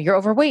 you're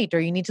overweight or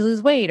you need to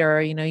lose weight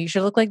or, you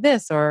should look like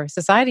this, or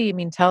society,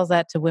 tells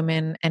that to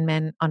women and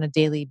men on a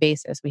daily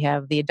basis. We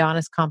have the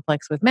Adonis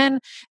complex with men.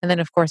 And then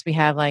of course we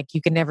have like,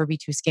 you can never be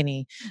too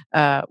skinny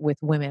with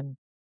women.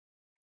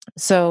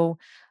 So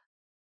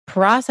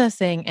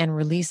processing and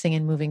releasing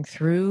and moving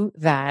through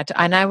that,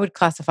 and I would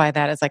classify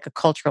that as like a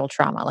cultural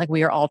trauma. Like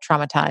we are all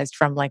traumatized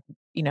from like,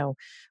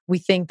 we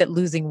think that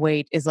losing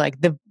weight is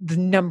like the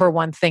number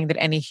one thing that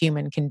any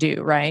human can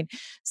do, right?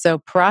 So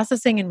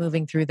processing and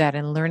moving through that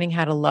and learning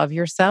how to love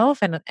yourself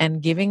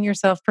and giving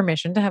yourself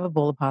permission to have a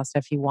bowl of pasta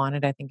if you want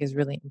it, I think is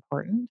really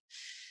important.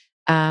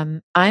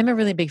 I'm a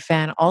really big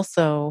fan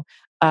also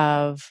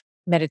of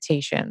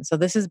meditation. So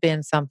this has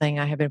been something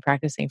I have been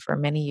practicing for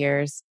many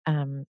years.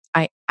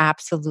 I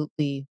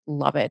absolutely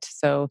love it.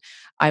 So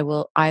I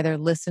will either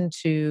listen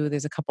to,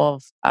 there's a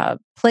couple of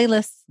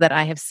playlists that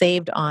I have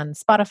saved on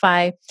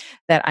Spotify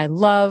that I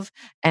love,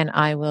 and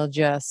I will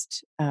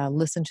just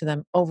listen to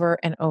them over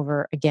and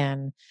over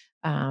again.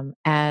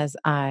 As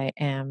I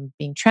am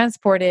being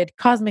transported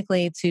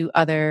cosmically to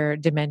other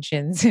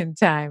dimensions in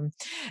time.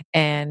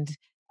 And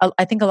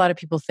I think a lot of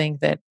people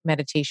think that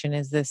meditation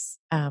is this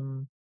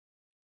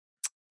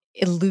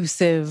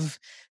elusive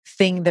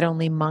thing that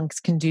only monks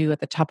can do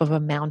at the top of a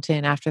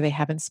mountain after they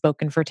haven't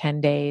spoken for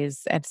 10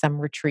 days at some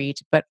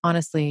retreat. But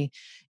honestly,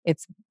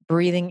 it's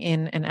breathing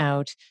in and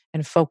out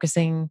and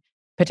focusing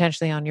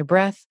potentially on your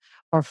breath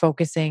or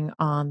focusing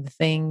on the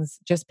things,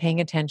 just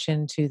paying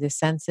attention to the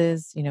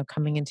senses,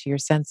 coming into your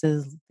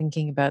senses,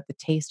 thinking about the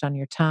taste on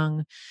your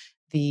tongue,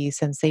 the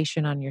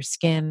sensation on your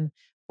skin,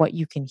 what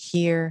you can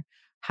hear,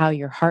 how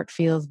your heart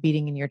feels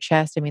beating in your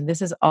chest. I mean,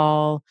 this is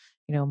all,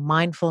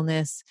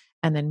 mindfulness.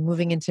 And then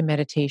moving into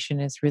meditation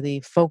is really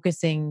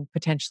focusing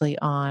potentially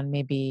on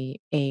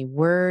maybe a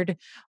word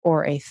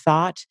or a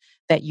thought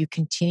that you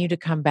continue to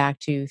come back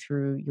to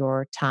through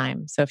your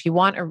time. So if you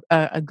want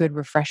a good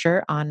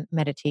refresher on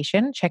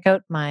meditation, check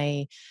out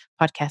my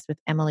podcast with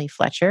Emily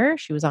Fletcher.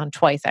 She was on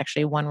twice,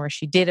 actually, one where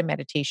she did a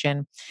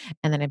meditation.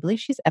 And then I believe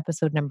she's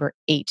episode number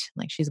 8.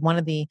 Like she's one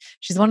of the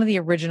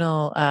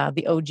original,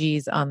 the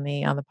OGs on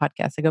the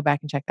podcast. So go back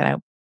and check that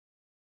out.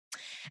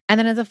 And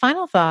then as a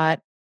final thought,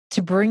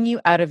 to bring you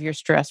out of your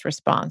stress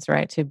response,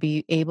 right? To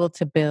be able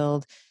to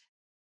build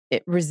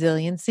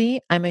resiliency,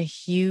 I'm a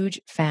huge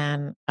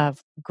fan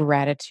of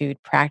gratitude,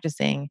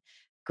 practicing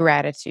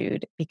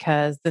gratitude,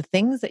 because the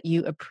things that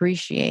you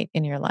appreciate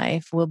in your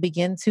life will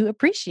begin to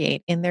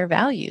appreciate in their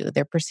value,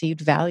 their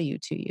perceived value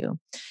to you.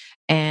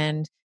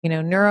 And,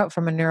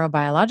 from a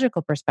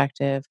neurobiological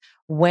perspective,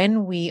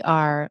 when we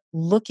are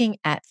looking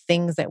at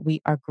things that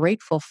we are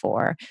grateful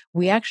for,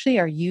 we actually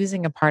are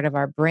using a part of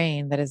our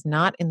brain that is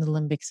not in the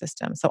limbic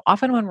system. So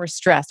often when we're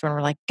stressed, when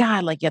we're like,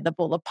 God, like you had the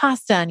bowl of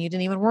pasta and you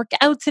didn't even work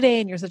out today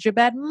and you're such a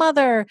bad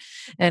mother.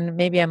 And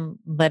maybe I'm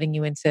letting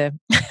you into,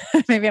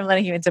 maybe I'm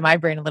letting you into my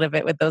brain a little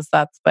bit with those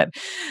thoughts. But,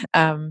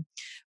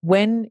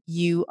 when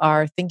you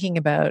are thinking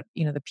about,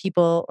 the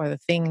people or the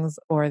things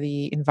or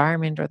the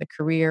environment or the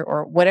career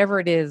or whatever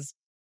it is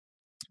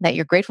that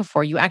you're grateful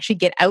for, you actually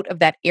get out of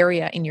that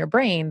area in your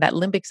brain, that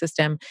limbic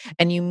system,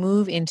 and you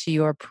move into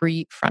your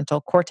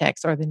prefrontal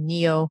cortex or the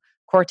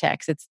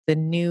neocortex. It's the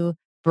new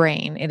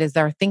brain. It is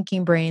our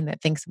thinking brain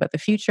that thinks about the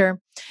future,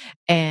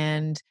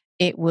 and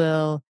it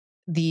will,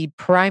 one of the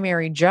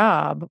primary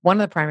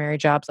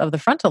jobs of the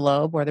frontal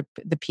lobe or the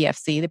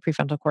PFC, the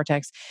prefrontal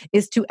cortex,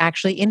 is to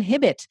actually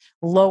inhibit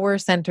lower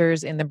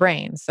centers in the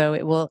brain. So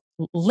it will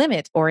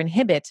limit or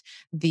inhibit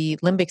the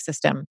limbic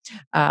system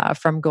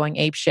from going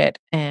apeshit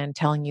and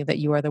telling you that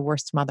you are the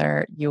worst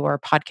mother, your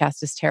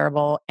podcast is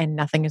terrible, and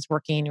nothing is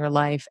working in your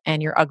life,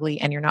 and you're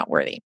ugly and you're not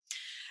worthy.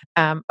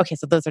 Okay,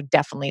 so those are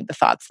definitely the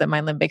thoughts that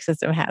my limbic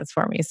system has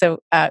for me.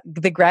 So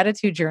the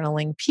gratitude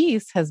journaling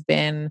piece has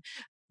been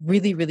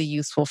really, really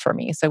useful for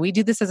me. So we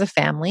do this as a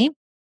family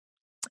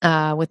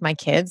with my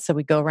kids. So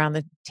we go around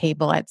the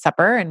table at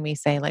supper and we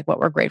say like what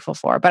we're grateful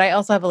for. But I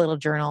also have a little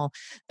journal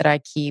that I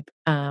keep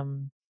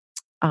on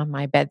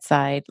my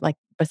bedside, like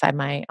beside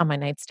on my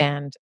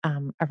nightstand,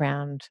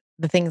 around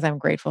the things I'm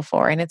grateful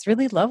for. And it's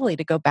really lovely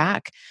to go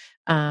back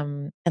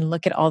and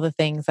look at all the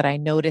things that I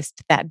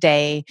noticed that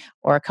day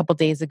or a couple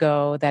days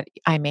ago that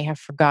I may have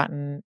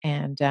forgotten,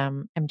 and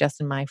I'm just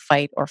in my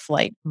fight or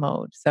flight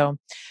mode. So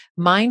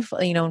mindful,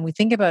 when we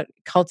think about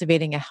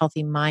cultivating a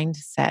healthy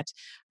mindset,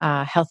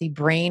 healthy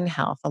brain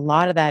health, a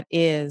lot of that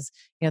is,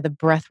 the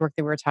breath work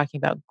that we were talking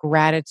about,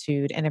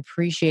 gratitude and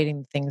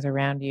appreciating the things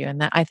around you.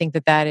 And that, I think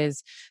that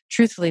is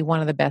truthfully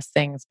one of the best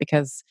things,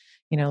 because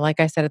like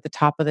I said at the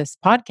top of this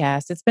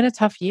podcast, it's been a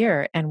tough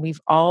year and we've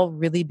all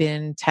really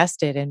been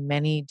tested in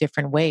many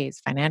different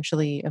ways,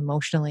 financially,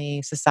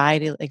 emotionally,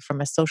 society, like from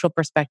a social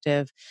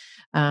perspective.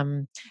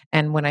 And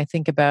when I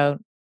think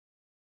about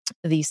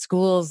the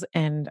schools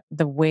and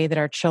the way that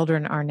our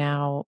children are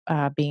now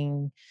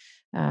being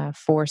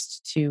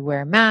forced to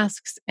wear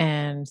masks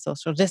and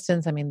social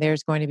distance. I mean,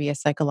 there's going to be a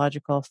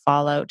psychological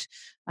fallout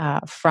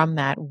from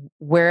that,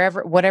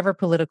 whatever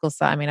political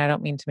side. I mean, I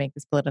don't mean to make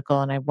this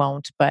political, and I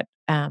won't, but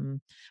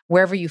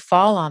wherever you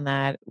fall on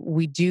that,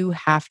 we do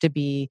have to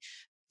be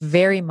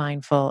very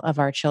mindful of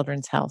our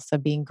children's health. So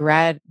being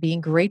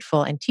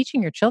grateful and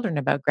teaching your children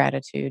about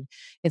gratitude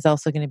is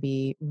also going to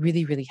be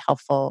really, really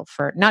helpful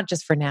for not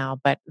just for now,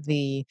 but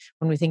when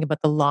we think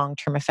about the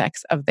long-term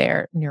effects of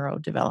their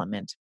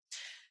neurodevelopment.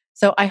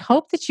 So I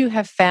hope that you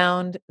have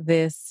found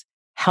this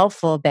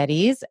helpful,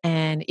 Betties.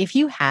 And if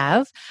you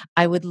have,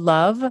 I would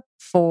love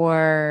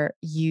for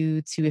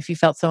you to, if you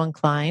felt so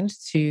inclined,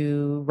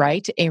 to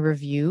write a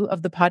review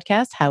of the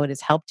podcast, how it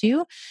has helped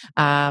you,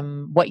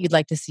 what you'd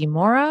like to see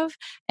more of.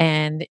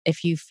 And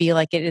if you feel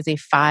like it is a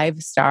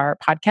 5-star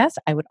podcast,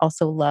 I would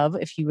also love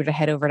if you were to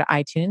head over to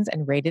iTunes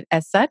and rate it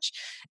as such.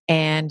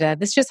 And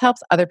this just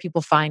helps other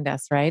people find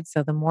us, right?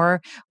 So the more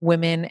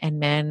women and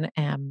men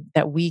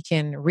that we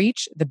can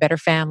reach, the better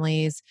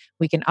families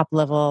we can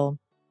up-level,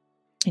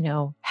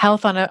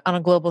 health on a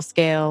global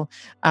scale,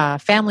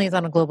 families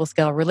on a global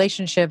scale,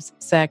 relationships,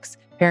 sex,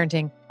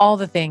 parenting, all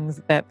the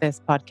things that this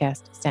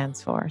podcast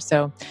stands for.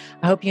 So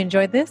I hope you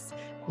enjoyed this.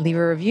 Leave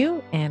a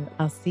review and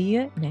I'll see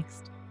you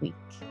next week.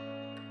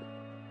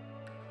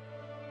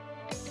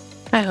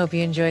 I hope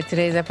you enjoyed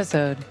today's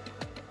episode.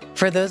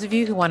 For those of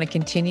you who want to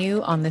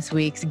continue on this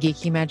week's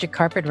Geeky Magic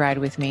Carpet Ride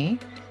with me,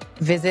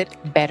 visit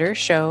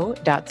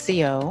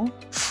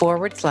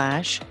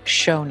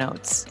bettershow.co/show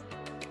notes.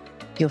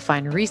 You'll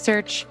find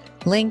research,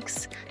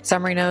 links,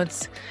 summary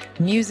notes,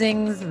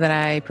 musings that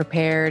I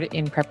prepared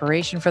in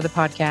preparation for the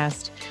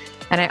podcast,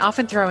 and I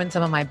often throw in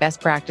some of my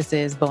best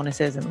practices,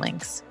 bonuses, and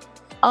links.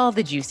 All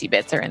the juicy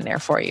bits are in there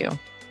for you.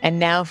 And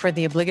now for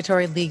the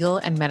obligatory legal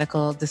and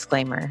medical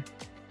disclaimer.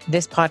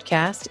 This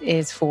podcast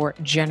is for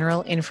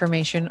general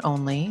information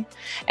only,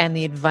 and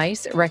the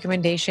advice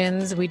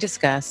recommendations we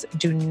discuss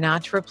do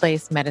not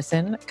replace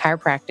medicine,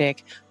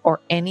 chiropractic,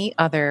 or any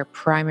other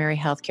primary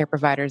healthcare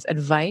provider's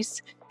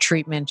advice,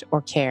 treatment,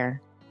 or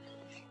care.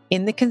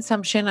 In the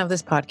consumption of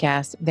this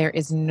podcast, there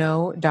is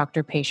no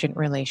doctor-patient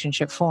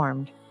relationship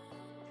formed,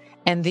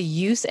 and the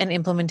use and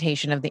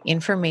implementation of the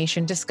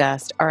information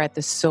discussed are at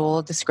the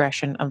sole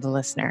discretion of the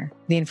listener.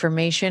 The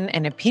information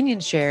and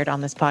opinions shared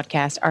on this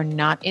podcast are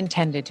not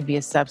intended to be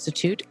a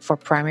substitute for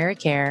primary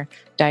care,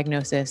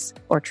 diagnosis,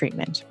 or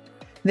treatment.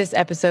 This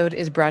episode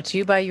is brought to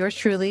you by yours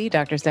truly,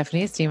 Dr.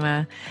 Stephanie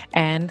Estima,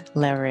 and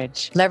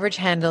Leverage. Leverage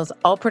handles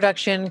all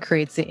production,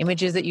 creates the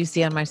images that you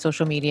see on my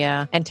social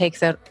media, and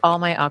takes out all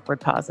my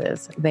awkward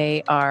pauses.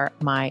 They are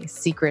my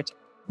secret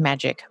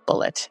magic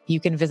bullet.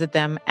 You can visit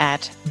them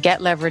at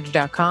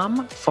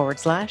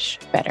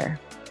getleverage.com/better.